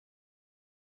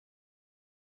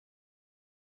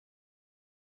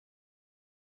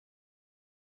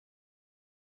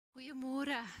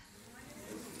Goeiemôre.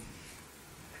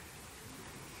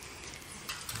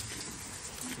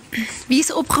 Wie is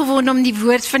opgewonde om die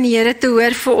woord van die Here te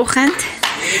hoor vanoggend?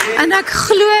 En ek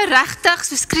glo regtig,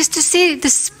 soos Christus sê, dit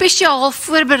is spesiaal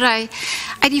voorberei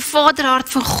uit die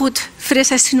Vaderhart van God vir die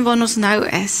seisoen waarin ons nou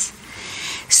is.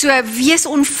 So, wees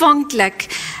ontvanklik.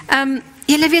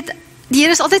 Julle weet, die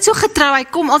Here is altyd so getrou, hy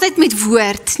kom altyd met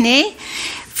woord, nê?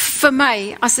 Vir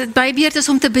my, as dit my beurt is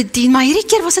om te bedien, maar hierdie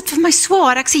keer was dit vir my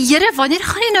swaar. Ek sê, Here, wanneer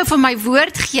gaan jy nou vir my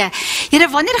woord gee? Here,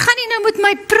 wanneer gaan jy nou met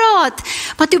my praat?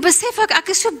 Maar toe besef ek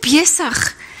is so besig.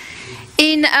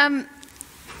 En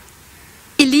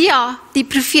Elia, die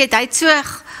profeet, hy het so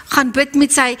gaan bid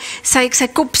met sy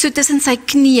kop so tussen sy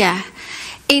knieë.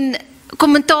 En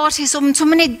kommentaar sê om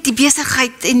sommer net die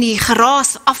besigheid en die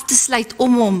geraas af te sluit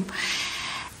om hom.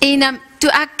 En toe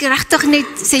ek regtig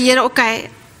net sê, Here, okay,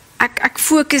 ek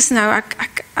fokus nou,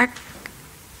 ek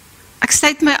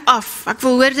sluit my af, ek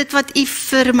wil hoor dit wat U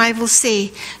vir my wil sê,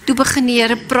 toe begin die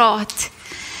Here praat,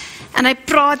 en hy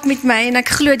praat met my, en ek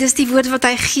glo, dis die woord wat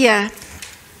hy gee.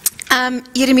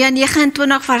 Jeremia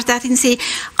 29 vers 13 sê,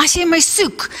 as jy my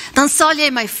soek, dan sal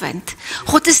jy my vind.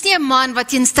 God is nie 'n man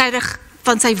wat teenstrydig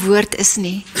van sy woord is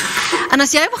nie. En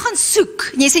as jy hom gaan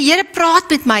soek, en jy sê, Here, praat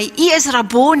met my, U is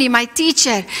Rabboni, my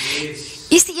teacher,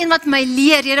 U is die een wat my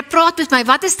leer, Here, praat met my,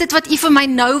 wat is dit wat U vir my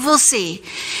nou wil sê?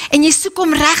 En jy soek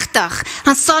hom regtig,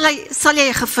 dan sal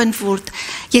jy gevind word.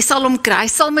 Jy sal hom kry, hy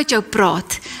sal met jou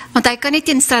praat, want hy kan nie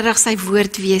teenstrydig sy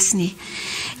woord wees nie.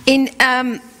 En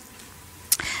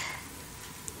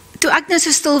toe ek nou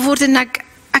so stil word en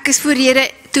ek is voor Here,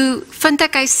 toe vind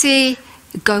ek hy sê,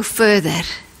 go further.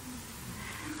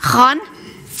 Gaan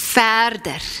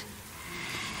verder.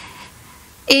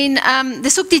 En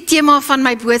dis ook die tema van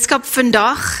my boodskap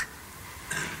vandag.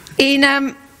 En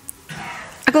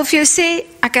ek wil vir jou sê,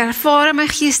 ek ervaar in my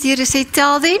gees, die Here sê,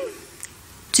 tell them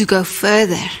to go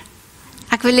further.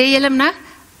 Ek wil hê julle nou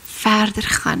verder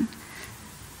gaan.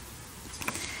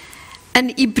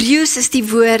 In Hebreëus is die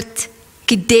woord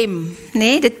kedem,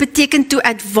 né? Dit beteken to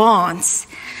advance,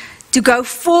 to go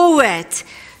forward,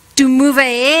 to move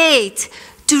ahead,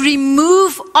 to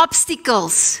remove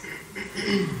obstacles.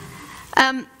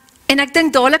 En ek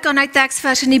dink dadelik aan die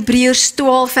teksvers in Hebreërs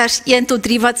 12 vers 1 tot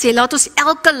 3 wat sê, laat ons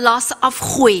elke las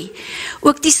afgooi,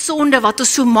 ook die sonde wat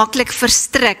ons so maklik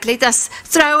verstrik, let us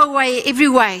throw away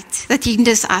every weight that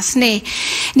hinders us, nee,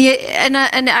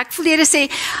 en ek voel Here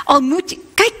sê, al moet,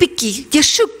 kyk bietjie, jy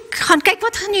soek, gaan kyk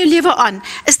wat gaan jou lewe aan,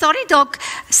 is daar nie dalk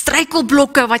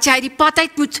struikelblokke wat jy uit die pad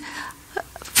uit moet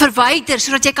verwyder,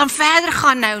 sodat jy kan verder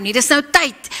gaan nou nie, dis nou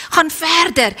tyd, gaan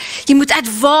verder, jy moet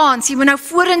advance, jy moet nou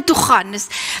vorentoe gaan, dus,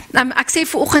 ek sê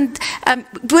vanoggend,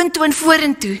 boontoe en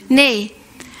vorentoe, nee,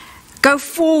 go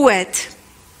forward,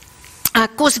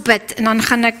 kos bid, en dan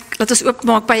gaan laat ons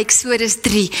oopmaak by Exodus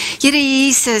 3, Here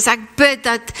Jesus, ek bid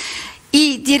dat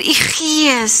deur U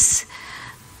Gees,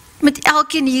 met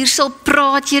elkeen hier sal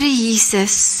praat, Here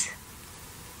Jesus,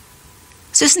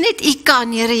 soos net U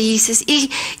kan, Here Jesus, U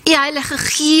Heilige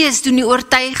Gees doen die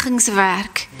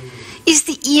oortuigingswerk, U is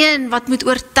die een wat moet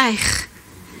oortuig,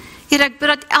 Here, ek bid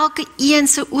dat elke een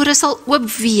sy ore sal oop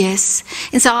wees,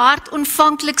 en sy hart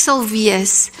ontvanklik sal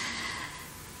wees,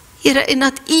 Here, en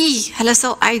dat U hulle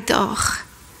sal uitdaag,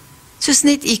 soos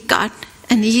net U kan,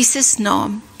 in Jesus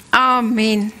naam,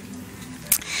 Amen.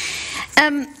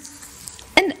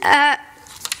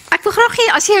 Ek wil graag hê,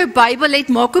 as jy jou Bybel het,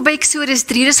 maak ook by Exodus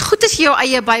 3, dis goed as jy jou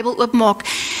eie Bybel oopmaak,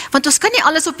 want ons kan nie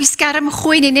alles op die skerm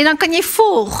gooi nie, dan kan jy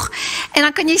volg, en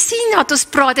dan kan jy sien wat ons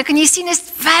praat, dan kan jy sien, is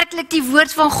werklik die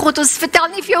woord van God, ons vertel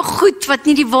nie vir jou goed, wat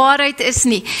nie die waarheid is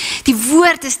nie, die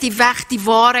woord is die weg, die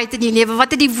waarheid in die lewe,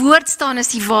 wat in die woord staan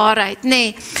is die waarheid,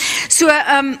 nee, so,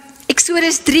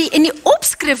 Exodus 3, en die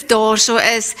opskrif daarso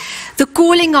is, the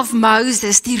calling of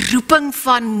Moses, die roeping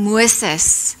van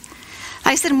Moses,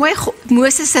 luister mooi,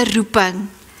 Moses se roeping.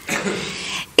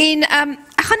 En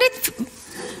ek gaan net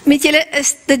met julle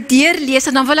dit deurlees,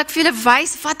 en dan wil ek vir julle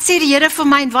wys, wat sê die Here vir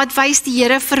my, en wat wys die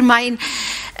Here vir my,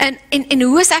 en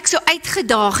hoe is ek so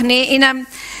uitgedaag, nee, en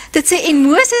dit sê, en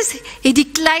Moses het die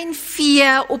klein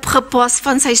vee opgepas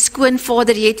van sy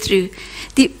skoonvader Jethro,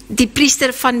 die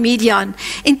priester van Midian,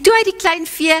 en toe hy die klein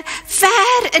vee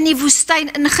ver in die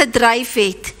woestyn ingedryf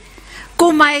het,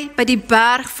 kom hy by die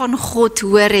berg van God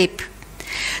Horeb.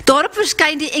 Daarop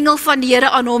verskyn die engel van die Here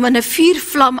aan hom in 'n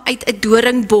vuurvlam uit 'n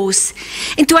doringbos.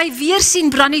 En toe hy weer sien,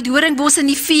 brand die doringbos in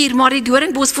die vuur, maar die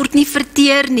doringbos word nie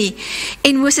verteer nie.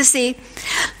 En Moses sê,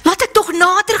 laat ek tog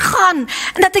nader gaan,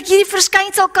 en dat ek hierdie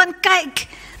verskynsel kan kyk,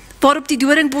 waarop die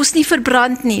doringbos nie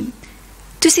verbrand nie.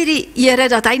 Toe sê die Here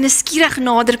dat hy nuuskierig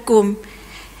nader kom,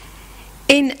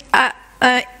 en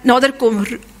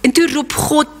toe roep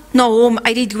God na hom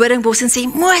uit die doringbos en sê,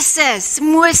 Moses,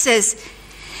 Moses.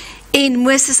 En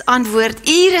Moses antwoord,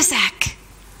 hier is ek.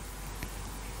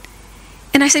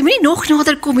 En hy sê, moenie nog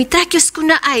nader kom, jy trek jou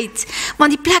skoene uit,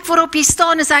 want die plek waarop jy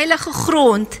staan is heilige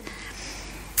grond.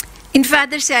 En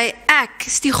verder sê hy, ek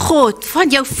is die God van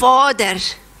jou vader,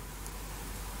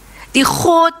 die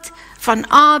God van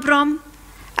Abraham,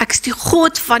 ek is die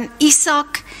God van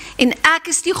Isak, en ek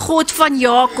is die God van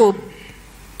Jakob.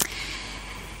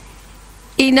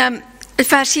 En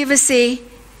vers 7 sê,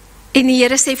 en die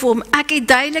Here sê vir hom, ek het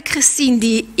duidelik gesien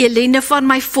die ellende van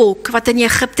my volk, wat in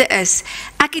Egipte is.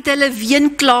 Ek het hulle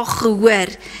weenklaag gehoor,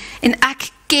 en ek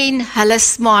ken hulle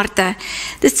smarte.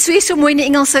 Dit sê so mooi in die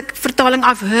Engelse vertaling,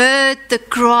 I've heard the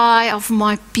cry of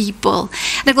my people.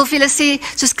 En ek wil vir julle sê,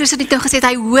 soos Christus net nou gesê het,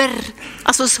 hy hoor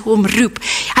as ons hom roep.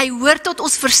 Hy hoor tot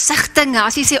ons versigtinge,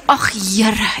 as jy sê, ag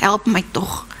Here, help my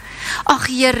tog. Ag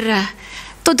Here,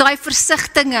 tot daai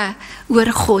versigtinge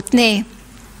oor God, nê.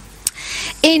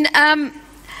 En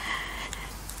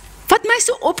wat my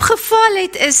so opgeval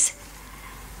het is,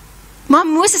 maar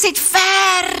Moses het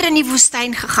ver in die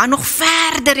woestyn gegaan, nog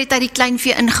verder het hy die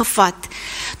kleinvee ingevat.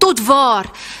 Tot waar?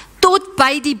 Tot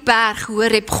by die berg,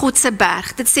 Horeb, God se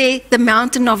berg. Dit sê, the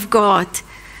mountain of God.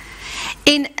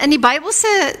 En in die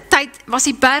Bybelse tyd was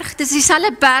die berg, dit is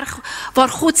dieselfde berg waar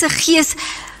God se gees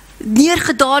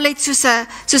neergedaal het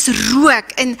soos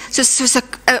rook en soos 'n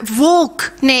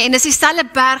wolk, nee, en dis dieselfde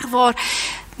berg waar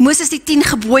Moses die 10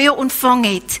 gebooie ontvang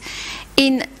het.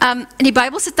 En in die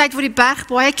Bybelse tyd word die berg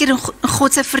baie keer in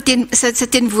God se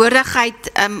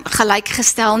teenwoordigheid gelyk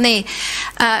gestel, nee.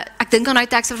 Ek dink aan die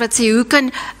teks wat sê, who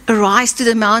can rise to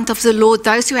the mount of the Lord,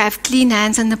 those who have clean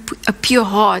hands and a pure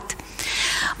heart.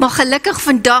 Maar gelukkig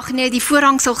vandag, nee, die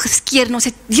voorhang sal geskeer en ons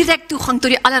het direk toegang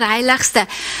tot die allerheiligste.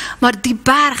 Maar die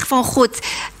berg van God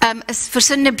is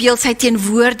versinne beeld sy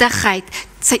teenwoordigheid,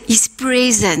 his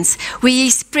presence, where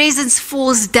his presence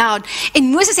falls down. En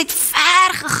Moses het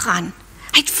ver gegaan,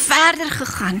 hy het verder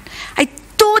gegaan, hy het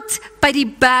tot by die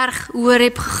berg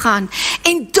Horeb gegaan.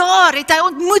 En daar het hy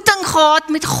ontmoeting gehad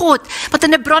met God, wat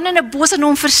in 'n brandende bos aan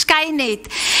hom verskyn het.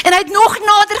 En hy het nog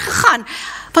nader gegaan,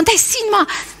 want hy sien maar,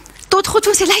 tot God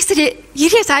wil sê, luister,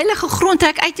 hierdie is heilige grond,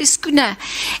 trek uit jou skoene.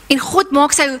 En God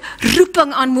maak sy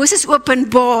roeping aan Moses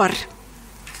openbaar.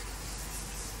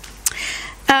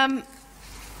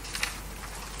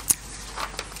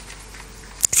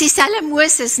 Dieselfde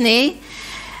Moses, nee,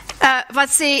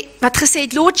 wat gesê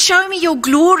het, Lord, show me your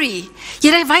glory.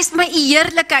 Here, wys my u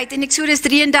heerlikheid, in Eksodus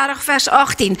 33 vers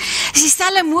 18. Dis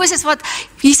dieselfde Moses wat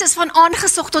Jesus van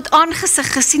aangesig tot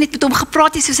aangesig gesien het, met hom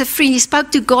gepraat het soos 'n vriend. He spoke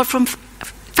to God from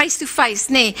face to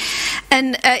face, nee,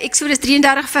 in Eksodus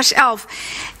 33 vers 11.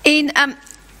 En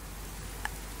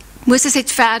Moses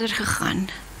het verder gegaan.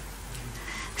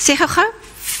 Sê gou,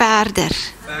 verder.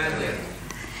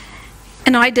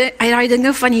 En hy het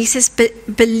dinge van Jesus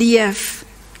beleef.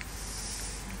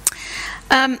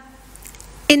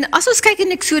 En as ons kyk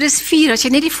in Eksodus 4, as jy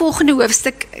net die volgende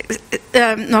hoofstuk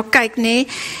nou kyk, nee,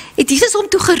 het Jesus hom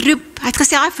toe geroep, hy het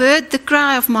gesê, I've heard the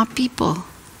cry of my people.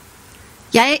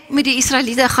 Jy moet die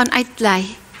Israeliete gaan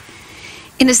uitlei.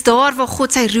 En is daar waar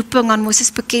God sy roeping aan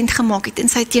Moses bekend gemaak het, in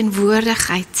sy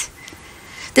teenwoordigheid.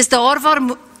 Dis daar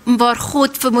waar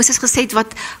God vir Moses gesê het,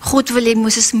 wat God wil hê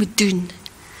Moses moet doen.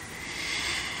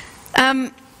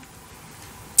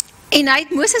 En hy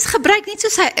het Moses gebruik net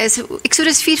soos hy is.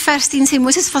 Eksodus 4 vers 10 sê,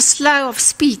 Moses was slow of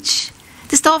speech.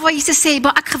 Dis daar waar Jesus sê,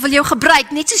 maar ek wil jou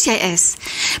gebruik, net soos jy is.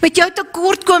 Met jou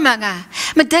tekortkominge,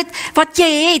 met dit wat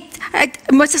jy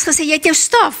het Moses gesê, jy het jou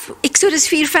staf. Eksodus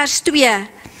 4 vers 2.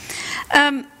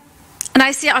 En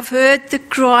hy sê, I've heard the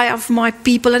cry of my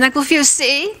people. En ek wil vir jou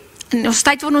sê, in ons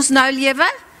tyd waar ons nou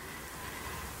lewe,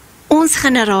 ons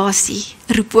generasie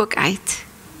roep ook uit.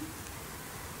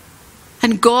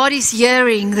 And God is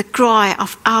hearing the cry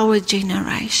of our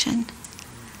generation.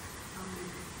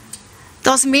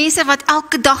 Daar's mense wat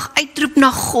elke dag uitroep na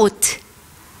God.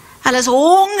 Hulle is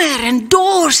honger en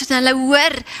dors en hulle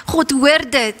hoor, God hoor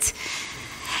dit.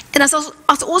 En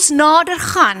as ons nader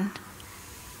gaan,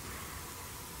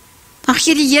 dan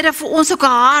gee die Here vir ons ook 'n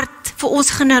hart, vir ons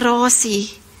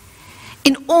generasie.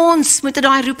 En ons moet in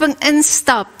daai roeping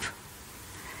instap.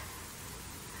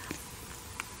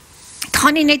 Het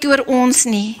gaan nie net oor ons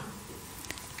nie.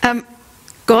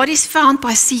 God is found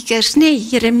by seekers, nee,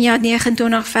 Jeremia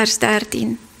 29 vers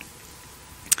 13.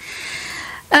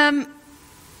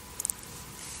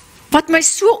 Wat my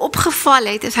so opgeval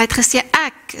het, is hy het gesê,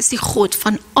 ek is die God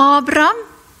van Abraham,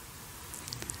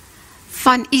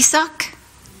 van Isak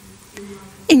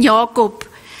en Jakob.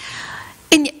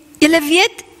 En julle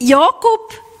weet,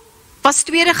 Jakob was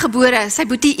tweede gebore, sy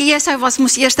boetie Esau was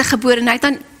mos eerste gebore, en hy het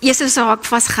aan Esau se haak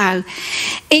vasgehou.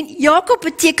 En Jakob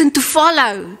beteken to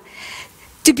follow,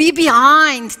 to be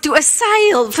behind, to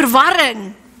assail,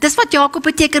 verwarring. Dis wat Jakob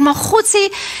beteken, maar God sê,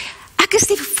 ek is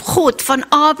die God van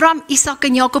Abraham, Isak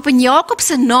en Jakob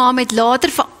se naam het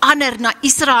later verander na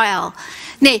Israel.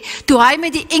 Nee, toe hy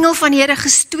met die engel van die Here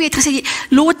gestoei het, gesê,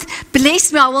 Lord,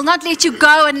 bless me, I will not let you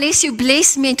go unless you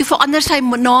bless me, en toe verander sy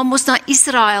naam ons na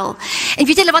Israel. En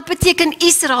weet julle wat beteken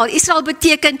Israel? Israel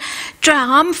beteken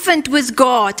triumphant with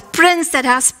God, prince that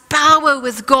has power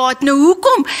with God. Nou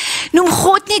hoekom noem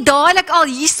God nie dadelik al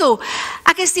hierso,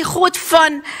 ek is die God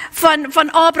van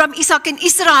Abraham, Isak en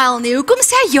Israel nie? Hoekom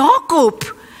sê hy Jakob?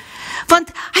 Want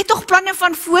hy het toch planne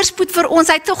van voorspoed vir ons,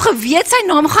 hy het toch geweet sy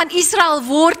naam gaan Israel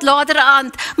word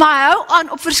laterhand, maar hy hou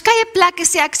aan, op verskeie plekke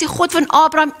sê ek is die God van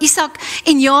Abraham, Isak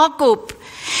en Jakob.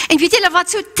 En weet julle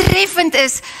wat so treffend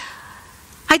is?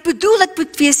 Hy het bedoel het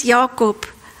moet wees Jakob,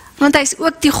 want hy is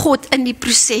ook die God in die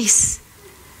proses.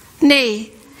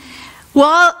 Nee,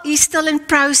 while he's still in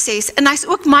process, en hy is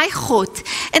ook my God,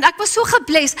 en ek was so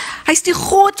gebless, hy is die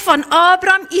God van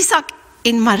Abraham, Isak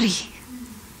en Marie.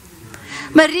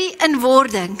 Marie in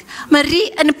wording, Marie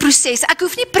in proses. Ek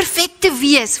hoef nie perfect te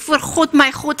wees voor God my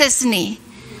God is nie.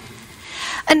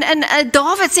 En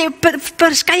David sê op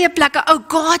verskeie plekke, oh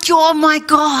God, you are my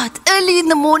God. Early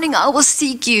in the morning I will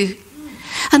seek you.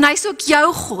 En hy is ook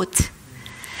jou God.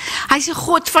 Hy is die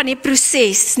God van die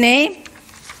proses, nee?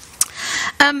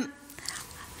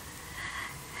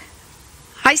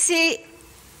 Hy sê,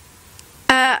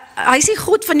 hy sê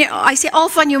God van die, hy sê al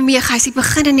van jou Omega, hy sê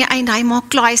begin in die einde, hy maak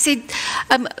klaar, hy sê,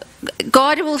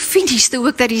 God will finish the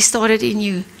work that he started in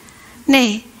you.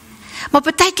 Nee, maar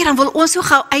partykeer dan wil ons so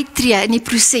gauw uittree in die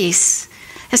proses,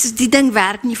 as die ding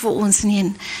werk nie vir ons nie,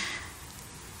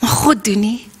 maar God doen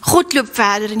nie, God loop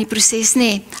verder in die proses,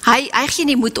 nee, hy gee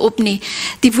nie moed op nie,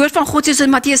 die woord van God soos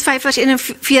in Mattheus 5 vers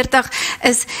 41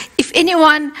 is, if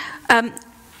anyone,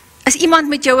 as iemand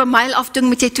met jou 1 myl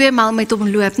afdoen, moet jy 2 myl met hom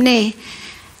loop, nee,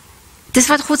 dis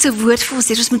wat God se woord vir ons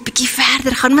sê, ons moet bietjie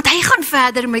verder gaan, want hy gaan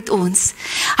verder met ons.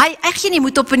 Hy gee nie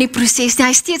moed op in die proses nie,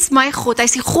 hy is steeds my God, hy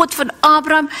is die God van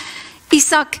Abraham,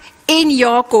 Isak en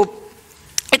Jakob,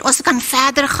 en ons kan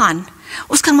verder gaan,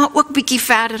 ons kan maar ook bietjie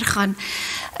verder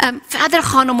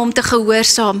gaan om hom te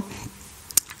gehoorsaam.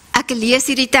 Ek lees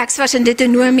hierdie teksvers in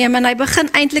Deuteronomium en hy begin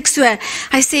eintlik so,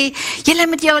 hy sê, julle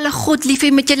moet julle God lief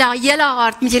hê met julle hele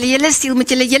hart, met julle hele siel,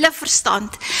 met julle hele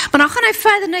verstand. Maar dan gaan hy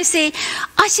verder en hy sê,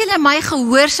 as julle my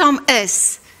gehoorsaam is,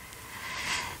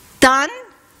 dan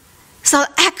sal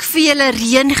ek vir julle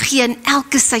reën gee in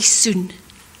elke seisoen.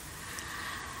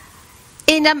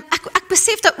 En ek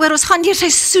besef dat oor, ons gaan deur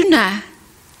seisoene.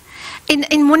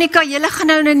 En Monica, julle gaan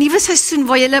nou in 'n nuwe seisoen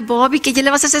waar julle babiekie,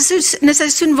 julle was in 'n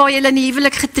seisoen waar julle in die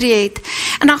huwelik getree het.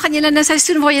 En dan gaan julle in 'n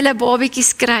seisoen waar julle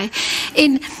babiekies kry.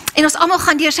 En ons almal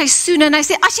gaan deur seisoene en hy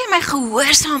sê as jy my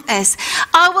gehoorsaam is,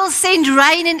 I will send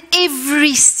rain in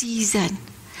every season.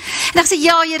 En ek sê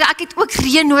ja, Here, ek het ook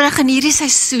reën nodig in hierdie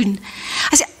seisoen.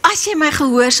 Hy sê as jy my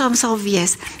gehoorsaam sal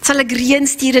wees, sal ek reën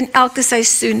stuur in elke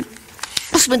seisoen.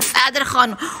 Ons moet verder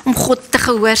gaan om God te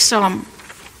gehoorsaam.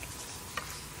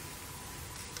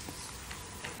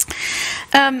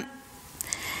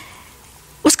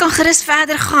 Ons kan gerus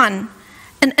verder gaan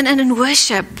in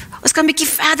worship. Ons kan bietjie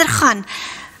verder gaan.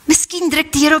 Miskien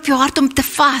druk die Here op jou hart om te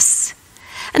vas.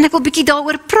 En ek wil bietjie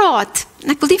daaroor praat. En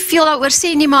ek wil nie veel daaroor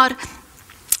sê nie, maar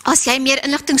as jy meer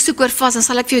inligting soek oor vas, dan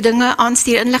sal ek vir jou dinge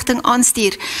aanstuur, inligting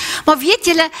aanstuur. Maar weet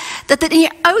julle, dat in die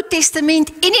Ou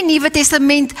Testament en die Nuwe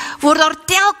Testament word daar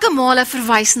telke male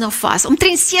verwys na vas,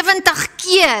 omtrent 70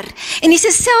 keer. En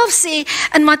Jesus self sê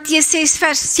in Matteus 6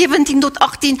 vers 17 tot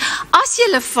 18, as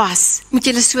julle vas, moet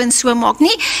julle so en so maak.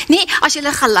 Nie as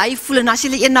julle gelei voel en as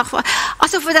julle eendag,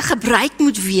 asof dit 'n gebruik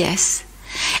moet wees.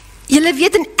 Julle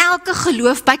weet in elke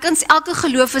geloof, bykans elke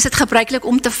geloof is dit gebruiklik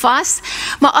om te vas,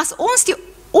 maar as ons die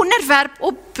onderwerp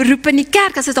oproep in die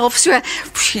kerk, as dit half so,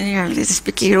 dit is 'n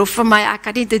bietjie rof vir my, ek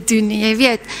kan nie dit doen nie, jy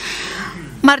weet.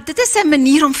 Maar dit is 'n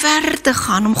manier om verder te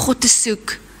gaan, om God te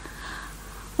soek,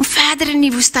 om verder in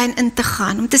die woestyn in te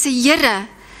gaan, om te sê, Here,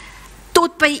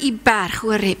 tot by u berg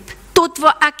Horeb, tot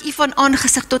waar ek u van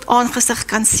aangesig tot aangesig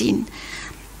kan sien.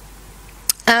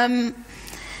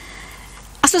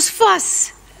 As ons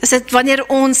vas, is dit wanneer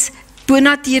ons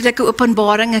bonatuurlike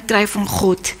openbaringe kry van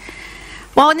God,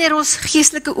 wanneer ons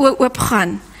geestelike oë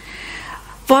oopgaan,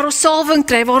 waar ons salwing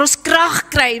kry, waar ons krag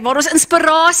kry, waar ons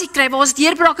inspirasie kry, waar ons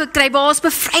deurbrake kry, waar ons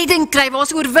bevryding kry, waar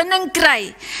ons oorwinning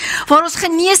kry, waar ons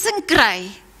genesing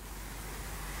kry.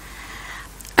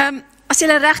 As jy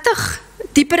regtig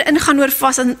dieper ingaan oor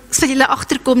vas, dan sal julle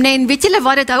agterkom, nee, en weet julle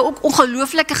wat, dit hou ook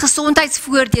ongelooflike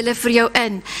gesondheidsvoordele vir jou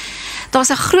in. Daar's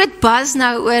 'n groot buzz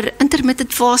nou oor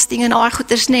intermittent fasting en daai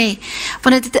goeters, nee,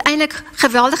 want dit het eintlik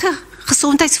geweldige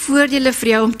gesondheidsvoordele vir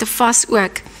jou om te vas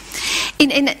ook.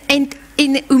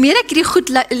 En hoe meer ek hierdie goed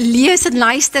lees en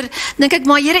luister, dink ek,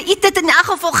 maar Here, U het dit in elk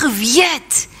geval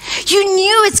geweet. You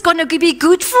knew it's gonna be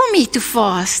good for me to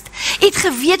fast. U het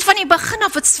geweet van die begin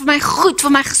af, het is vir my goed,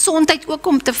 vir my gesondheid ook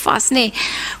om te vas, nee.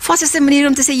 Vas is 'n manier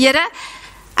om te sê, Here,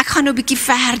 ek gaan nou 'n bietjie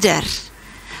verder.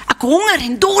 Ek honger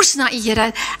en dors na U,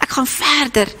 Here. Ek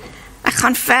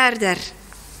gaan verder.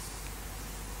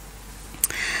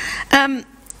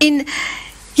 En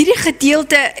hierdie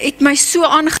gedeelte het my so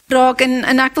aangeraak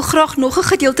en ek wil graag nog 'n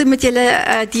gedeelte met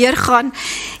julle deurgaan.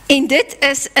 En dit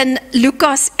is in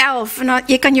Lukas 11. En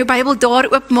jy kan jou Bybel daar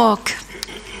oopmaak.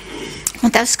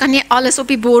 Want ons kan nie alles op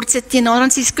die bord sit nie, dan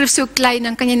is die skrif so klein,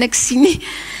 dan kan jy niks sien nie.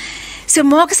 So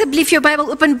maak asseblief jou Bybel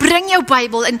oop en bring jou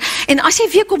Bybel. En as jy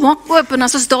weer kom, maak oop. En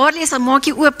as ons daar lees, dan maak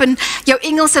jy oop in jou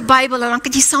Engelse Bybel. En dan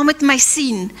kan jy saam met my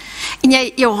sien. En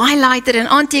jy jou highlighter en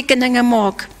aantekeninge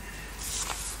maak.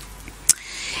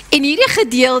 En hierdie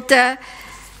gedeelte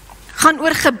gaan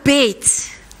oor gebed.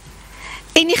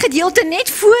 En die gedeelte net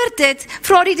voor dit,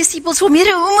 vra die disippels,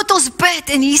 Here, hoe moet ons bid?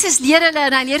 En Jesus leer hulle,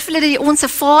 en hy leer vir hulle die Onse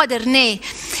Vader, nee.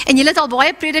 En julle het al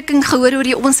baie prediking gehoor oor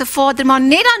die Onse Vader, maar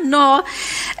net daarna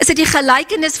is dit die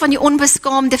gelykenis van die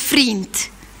onbeskaamde vriend.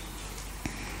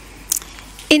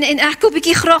 En ek wil 'n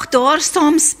bietjie graag daar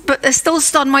stil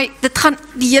staan, maar dit gaan,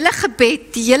 die hele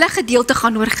gebed, die hele gedeelte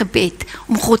gaan oor gebed,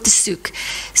 om God te soek.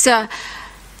 So,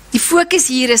 die fokus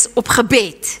hier is op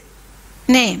gebed,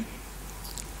 nee.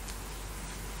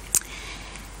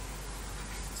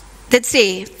 Dit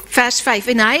sê, vers 5,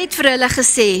 en hy het vir hulle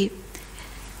gesê,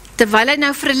 terwyl hy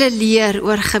nou vir hulle leer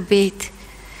oor gebed,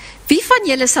 wie van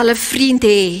julle sal 'n vriend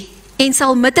hê, en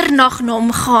sal middernag na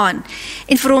hom gaan,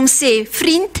 en vir hom sê,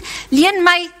 vriend, leen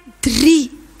my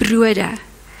 3 brode,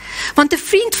 want 'n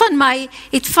vriend van my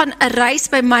het van 'n reis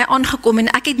by my aangekom, en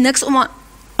ek het niks om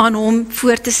aan hom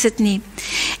voor te sit nie.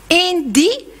 En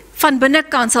die van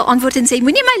binnekant sal antwoord en sê,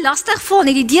 moenie my lastig val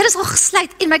nie, die deur is al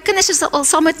gesluit, en my kinders is al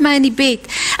saam met my in die bed.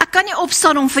 Ek kan nie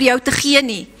opstaan om vir jou te gee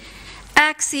nie.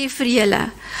 Ek sê vir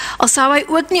julle, al sou hy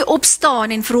ook nie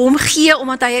opstaan en vir hom gee,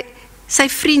 omdat hy sy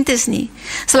vriend is nie,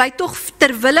 sal hy tog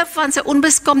terwille van sy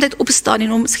onbeskaamdheid opstaan en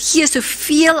hom gee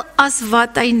soveel as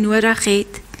wat hy nodig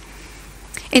het.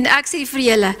 En ek sê vir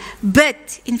julle,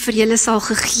 bid en vir julle sal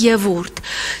gegee word.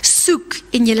 Soek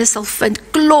en julle sal vind.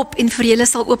 Klop en vir julle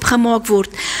sal oopgemaak word.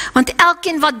 Want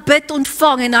elkeen wat bid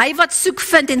ontvang en hy wat soek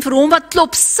vind en vir hom wat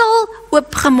klop sal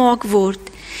oopgemaak word.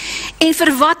 En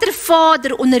vir watter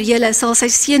vader onder julle sal sy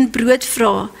seun brood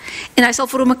vra en hy sal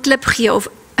vir hom 'n klip gee of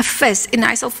 'n vis en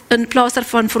hy sal in plaas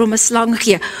daarvan vir hom 'n slang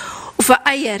gee of 'n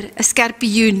eier, 'n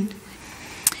skorpioen.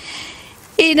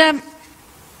 En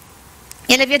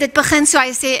julle weet, dit begin so,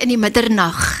 hy sê in die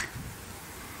middernag.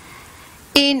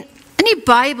 En in die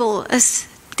Bybel is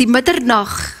die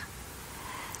middernag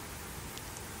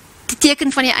die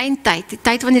teken van die eindtyd, die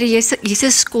tyd wanneer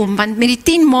Jesus kom, want met die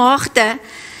 10 maagde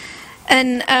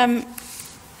in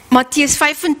Matteus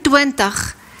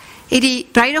 25 het die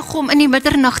bruidegom in die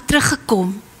middernag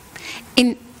teruggekom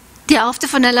en die helfte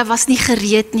van hulle was nie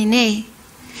gereed nie, nee.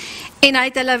 En hy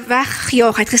het hulle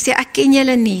weggejaag, hy het gesê, ek ken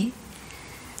julle nie.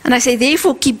 And I say,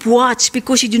 therefore keep watch,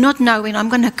 because you do not know when I'm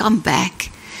going to come back.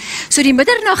 So die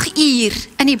middernaguur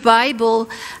in die Bybel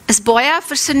is baie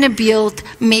versinne beeld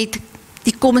met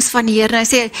die koms van die Here. En hy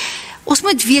sê, ons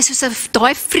moet wees soos 'n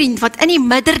daai vriend wat in die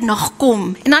middernag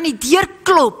kom en aan die deur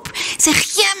klop. Sê,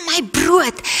 gee my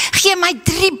brood, gee my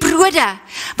 3 brode,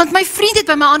 want my vriend het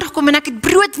by my aangekom en ek het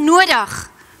brood nodig.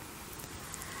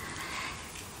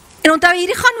 En onthou,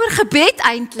 hierdie gaan oor gebed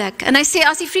eintlik. En hy sê,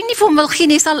 as die vriend nie vir hom wil gee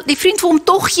nie, sal die vriend vir hom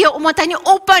tog gee, omdat hy nie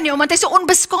ophou nie, omdat hy so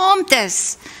onbeskaamd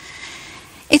is.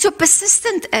 En so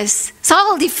persistent is,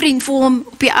 sal die vriend vir hom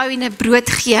op die ou en 'n brood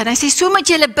gee. En hy sê, so moet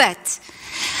julle bid.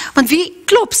 Want wie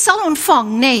klop, sal ontvang,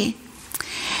 nee.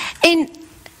 En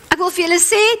ek wil vir julle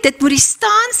sê, dit moet die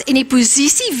stans en die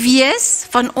posisie wees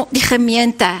van die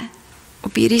gemeente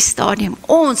op hierdie stadium.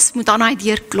 Ons moet aan daai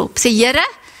deur klop. Sê, Here,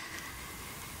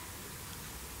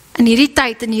 in hierdie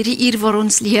tyd, in hierdie uur waar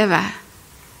ons lewe,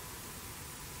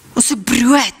 ons soek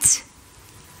brood.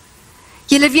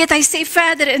 Julle weet, hy sê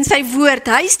verder in sy woord,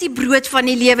 hy is die brood van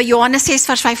die lewe, Johannes 6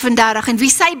 vers 35, en wie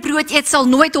sy brood eet, sal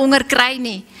nooit honger kry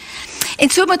nie. En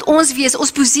so moet ons wees,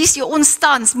 ons posisie, ons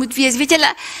stans moet wees. Weet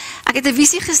julle, ek het 'n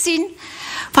visie gesien,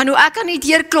 van hoe ek aan die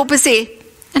deur klop en sê,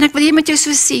 en ek wil jy met jou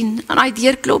so sien, aan die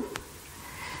deur klop,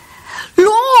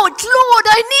 Lord,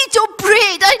 I need your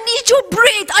bread. I need your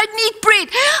bread. I need bread.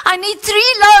 I need 3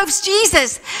 loaves,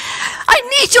 Jesus. I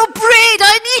need your bread.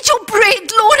 I need your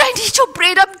bread. Lord, I need your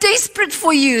bread. I'm desperate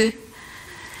for you.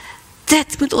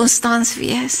 Dit moet ons tans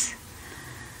wees.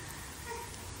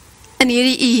 In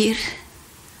hierdie uur.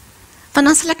 Want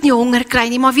dan sal ek nie honger kry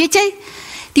nie. Maar weet jy,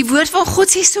 die woord van God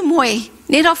sê so mooi.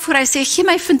 Net daarvoor hy sê, gee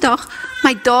my vandag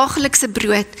my daaglikse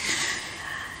brood.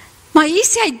 Maar hier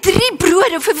sê hy 3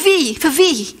 brode, vir wie? Vir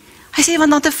wie? Hy sê,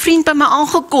 want dan het 'n vriend by my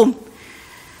aangekom.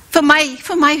 Vir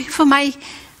my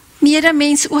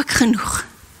medemens ook genoeg.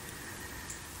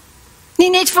 Nie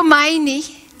net vir my nie.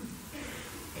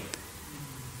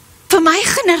 Vir my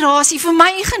generasie, vir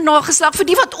my nageslag, vir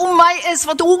die wat om my is,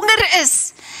 wat honger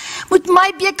is, moet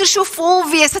my beker so vol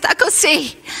wees, dat ek kan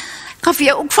sê, ek kan vir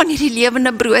jou ook van hierdie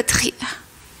lewende brood gee.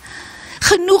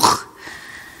 Genoeg.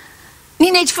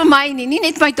 Nie net vir my nie, nie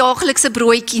net my daaglikse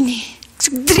broodjie nie. Ek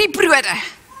soek 3 brode.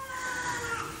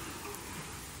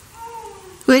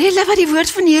 Hoor jy wat die woord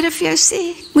van die Here vir jou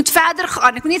sê? Moet verder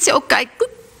gaan. Ek moet net sê, okay,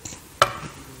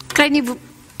 kry nie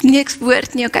niks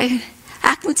woord nie, okay.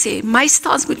 Ek moet sê, my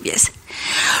stans moet wees.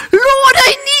 Lord,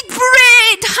 I need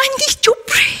bread. I need your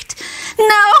bread.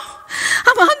 Now,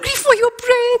 I'm hungry for your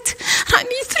bread. I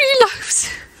need 3 loaves.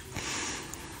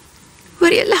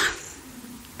 Hoor julle?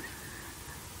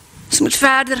 Ons moet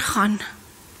verder gaan.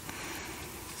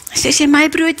 As jy my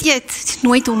brood eet, jy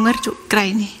nooit honger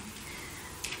kry nie.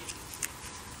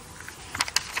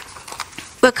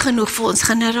 Ook genoeg vir ons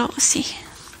generasie.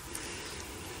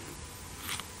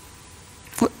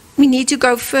 We need to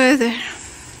go further.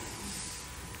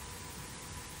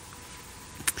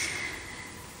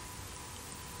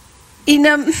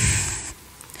 En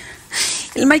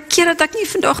my keer dat ek nie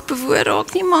vandag bewoor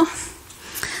raak nie, maar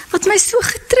wat my so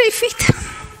getref het.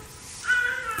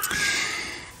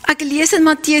 Ek lees in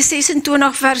Matteus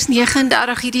 26 vers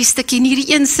 39 hierdie stukkie, en hierdie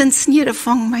een sinsnede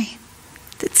vang my.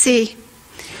 Dit sê,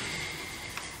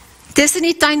 dis in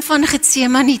die tuin van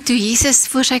Getsemane toe Jesus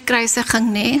voor sy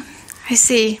kruisiging, nee, hy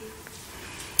sê,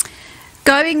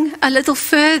 going a little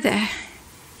further,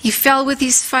 he fell with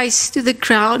his face to the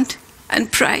ground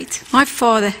and prayed, my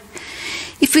Father,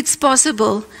 if it's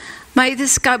possible, may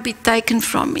this cup be taken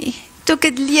from me. Toe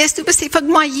ek het lees, toe besef ek,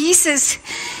 maar Jesus,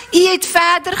 hy het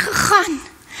verder gegaan.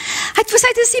 Hy het vir sy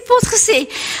disippels gesê,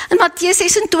 in Matteus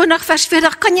 26 vers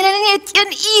 40, kan jy nie net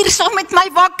 1 uur saam met my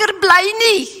wakker bly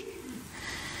nie?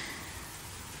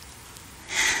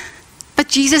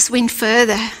 But Jesus went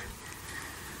further.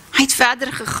 Hy het verder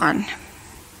gegaan.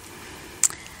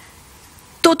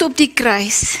 Tot op die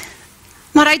kruis.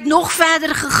 Maar hy het nog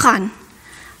verder gegaan.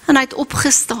 En hy het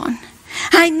opgestaan.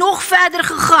 Hy het nog verder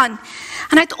gegaan.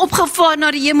 En hy het opgevaar na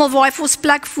die hemel waar hy vir ons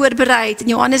plek voorberei het.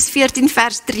 In Johannes 14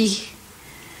 vers 3.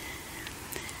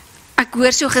 Ek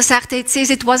hoor so gesegd, it says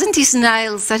it wasn't his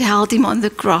nails that held him on the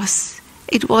cross.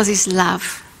 It was his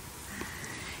love.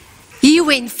 He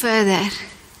went further.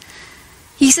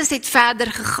 Jesus het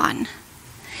verder gegaan.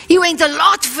 He went a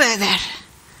lot further.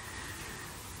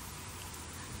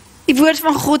 Die woord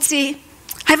van God sê,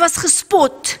 hy was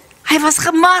gespot, hy was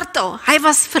gemartel, hy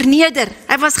was verneder,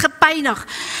 hy was gepynig,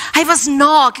 hy was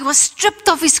naak, he was stripped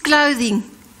of his clothing.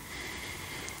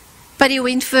 But he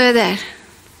went further.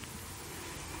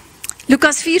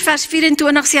 Lukas 4 vers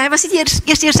 24 sê, hy was nie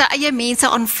eers sy eie mense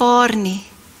aanvaar nie.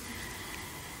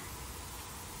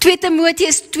 2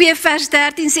 Timoteus 2 vers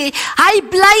 13 sê, hy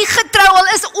bly getrou, al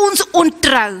is ons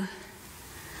ontrou.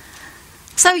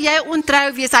 Sou jy ontrou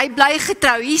wees, hy bly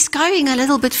getrou, he's going a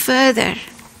little bit further.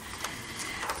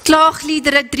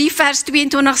 Klaagliedere 3 vers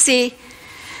 22 sê,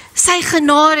 sy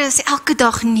genade is elke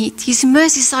dag nuut, his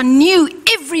mercies are new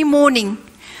every morning.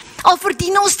 Al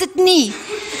verdien ons dit nie.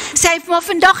 Sê, maar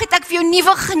vandag het ek vir jou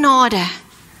nuwe genade.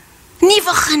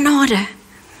 Nuwe genade.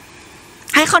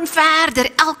 Hy gaan verder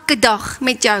elke dag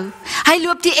met jou. Hy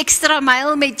loop die ekstra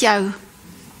myl met jou.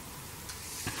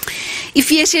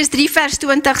 Efesiërs 3 vers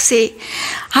 20 sê,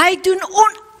 hy doen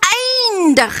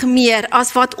oneindig meer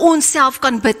as wat ons self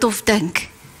kan bid of dink.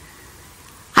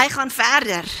 Hy gaan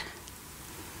verder.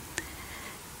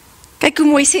 Kyk hoe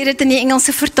mooi sê dit in die Engelse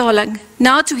vertaling.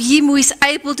 Now to him who is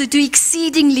able to do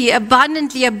exceedingly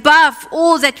abundantly above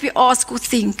all that we ask or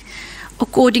think,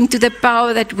 according to the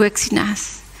power that works in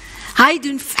us. Hy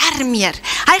doen ver meer.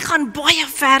 Hy gaan baie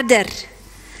verder.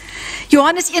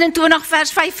 Johannes 21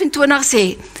 vers 25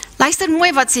 sê, luister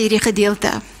mooi wat sê hierdie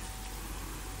gedeelte.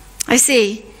 Hy sê,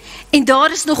 en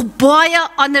daar is nog baie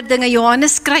ander dinge,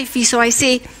 Johannes skryf hier, so hy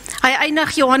sê, Hy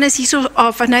eindig Johannes hierso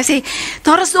af en hy sê,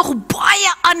 daar is nog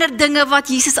baie ander dinge wat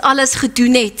Jesus alles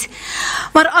gedoen het.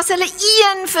 Maar as hulle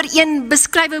een vir een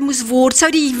beskryf moes word,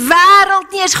 sou die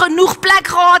wêreld nie eens genoeg plek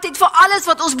gehad het vir alles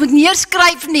wat ons moet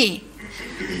neerskryf nie.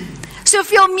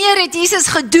 Soveel meer het Jesus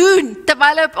gedoen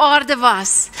terwyl hy op aarde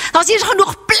was. Daar is nie eens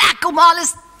genoeg plek om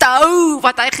alles te hou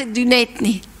wat hy gedoen het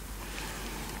nie.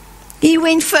 He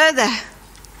went further.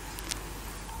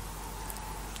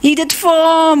 He did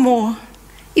far more.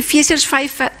 Efesiërs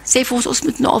 5 sê vir ons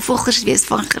moet navolgers wees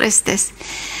van Christus.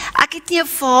 Ek het nie 'n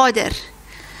vader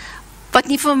wat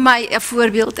nie vir my 'n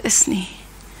voorbeeld is nie.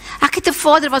 Ek het 'n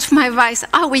vader wat vir my wys,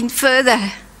 I went further.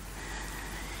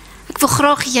 Ek wil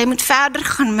graag jy moet verder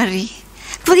gaan, Marie.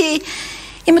 Ek wil jy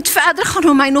moet verder gaan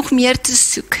om my nog meer te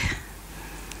soek.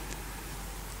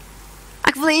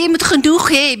 Ek wil jy moet genoeg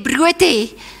hê, brood hê,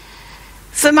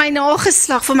 vir my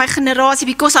nageslag, vir my generasie,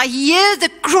 because I hear the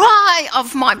cry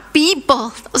of my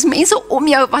people. As mense om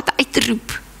jou wat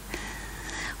uitroep.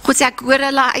 God sê, ek hoor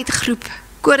hulle uitroep,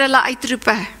 ek hoor hulle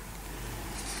uitroepe.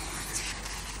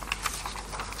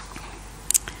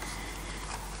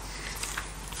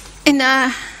 En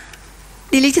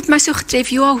die lied het my so getref,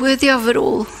 you are worthy of it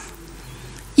all.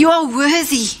 You are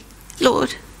worthy,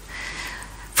 Lord,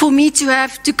 for me to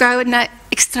have to go and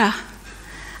extra.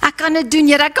 Ek kan dit doen,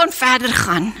 Here, ek kan verder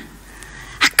gaan.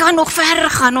 Ek kan nog verder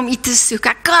gaan om U te soek.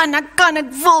 Ek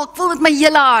wil met my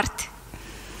hele hart.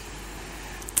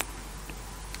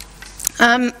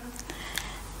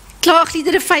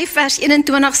 Klaagliedere 5 vers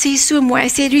 21 sê so mooi, hy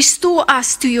sê, restore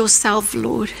us to yourself,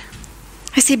 Lord.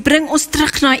 Hy sê, bring ons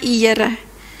terug na U, Here.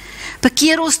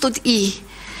 Bekeer ons tot U.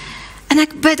 En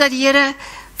ek bid dat die Here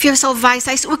vir jou sal wys,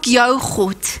 hy is ook jou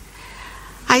God.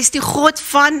 Hy is die God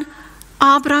van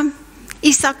Abraham,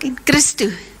 Isak en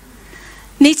Christus.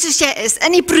 Net soos jy is,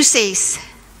 in die proses.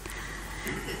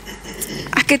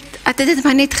 Dit het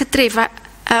my net getref.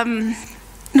 En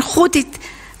God het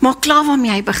maak klaar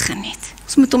waarmee hy begin het.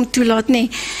 Ons moet hom toelaat, nee.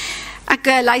 Ek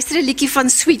luister 'n liedjie van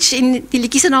Switch en die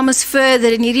liedjie se naam is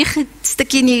Further en hierdie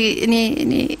stukkie in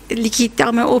die liedjie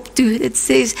tel my op toe. It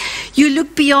says, you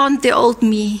look beyond the old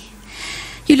me.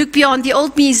 You look beyond, the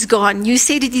old me is gone. You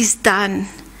said it is done.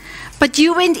 But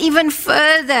you went even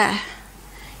further.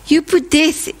 You put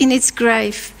death in its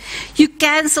grave. You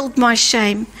cancelled my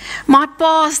shame. My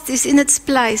past is in its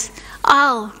place.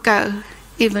 I'll go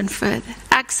even further.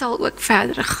 Ek sal ook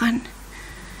verder gaan.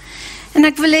 En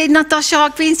ek wil hê, Natasha,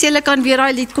 ek wens julle kan weer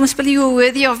daai lied kom speel, you are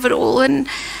worthy of it all. En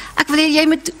ek wil hê, jy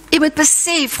moet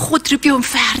besef, God roep jou om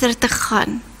verder te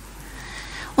gaan.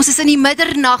 Ons is in die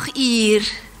middernaguur.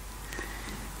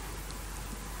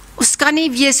 Ons kan nie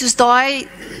wees soos daai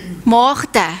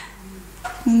maagde.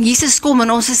 Jesus kom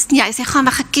en ons is nie, hy sê, gaan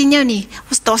weg, ek ken jou nie.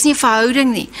 Daar's nie 'n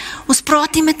verhouding nie. Ons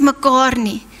praat nie met mekaar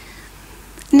nie.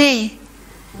 Nee.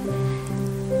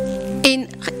 En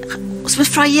ons moet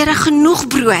vra, Here, genoeg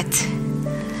brood.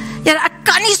 Here, ek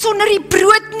kan nie sonder die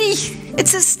brood nie. It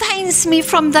sustains me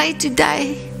from day to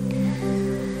day.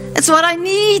 It's what I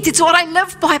need. It's what I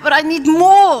live by, but I need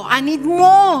more. I need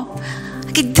more.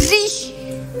 Ek het 3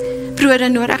 brode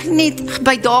nodig, net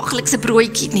by daaglikse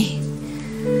broodjie nie.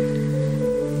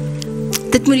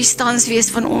 Dit moet die stans wees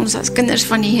van ons as kinders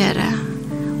van die Here.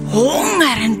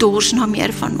 Honger en dors na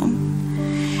meer van hom.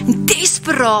 En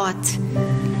desperaat.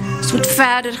 Ons moet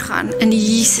verder gaan in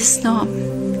Jesus naam.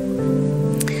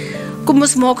 Kom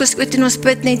ons maak ons oop en ons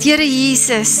bid net. Here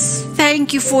Jesus,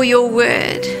 thank you for your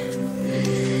word.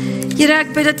 Here,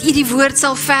 ek bid dat U die woord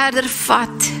sal verder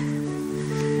vat.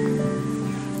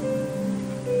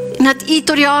 En dat U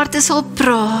tot die harte sal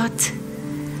praat.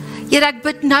 Here, ek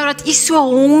bid nou dat U so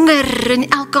honger in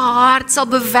elke hart sal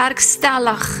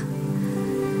bewerkstellig.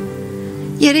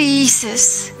 Here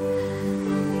Jesus,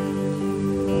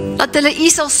 dat hulle U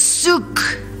sal soek.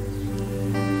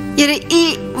 Here,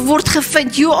 U word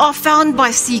gevind. You are found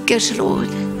by seekers, Lord.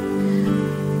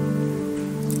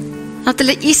 Dat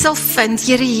hulle U sal vind,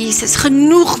 Here Jesus,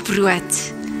 genoeg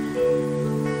brood.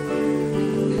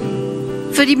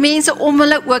 Vir die mense om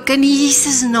hulle ook, in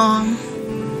Jesus naam.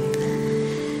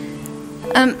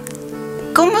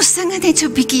 Kom ons sing net so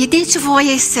 'n bietjie, net so waar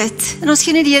jy sit. En ons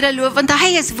gee net die Here loof, want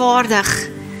hy is waardig.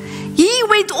 He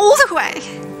went all the way.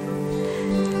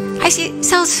 Hy sê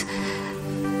selfs,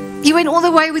 He went all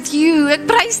the way with you. Ek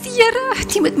prys die Here,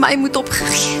 het nie met my moet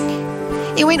opgegee nie.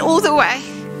 He went all the way.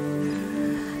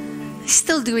 He's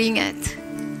still doing it.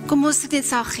 Kom ons sit net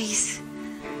saggies.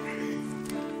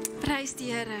 Prys die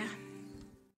Here.